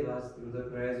save us through the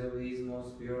praise of his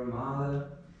most pure Mother,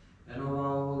 and of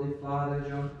our Holy Father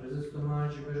John Chrysostom,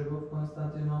 Archbishop of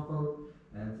Constantinople,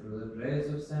 and through the praise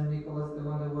of Saint Nicholas, the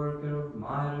wonder worker of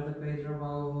Myra, the patron of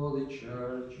our Holy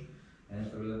Church,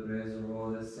 and through the praise of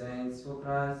all the saints, for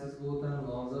Christ is good and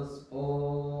loves us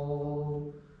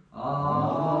all. Amen.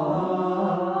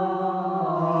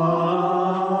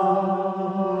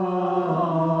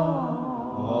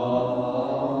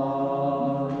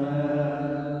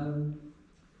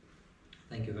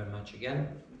 Thank you very much again.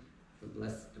 Have a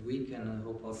blessed week, and I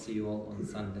hope I'll see you all on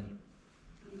Sunday.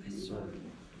 I saw.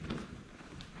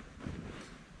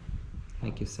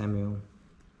 Thank you, Samuel.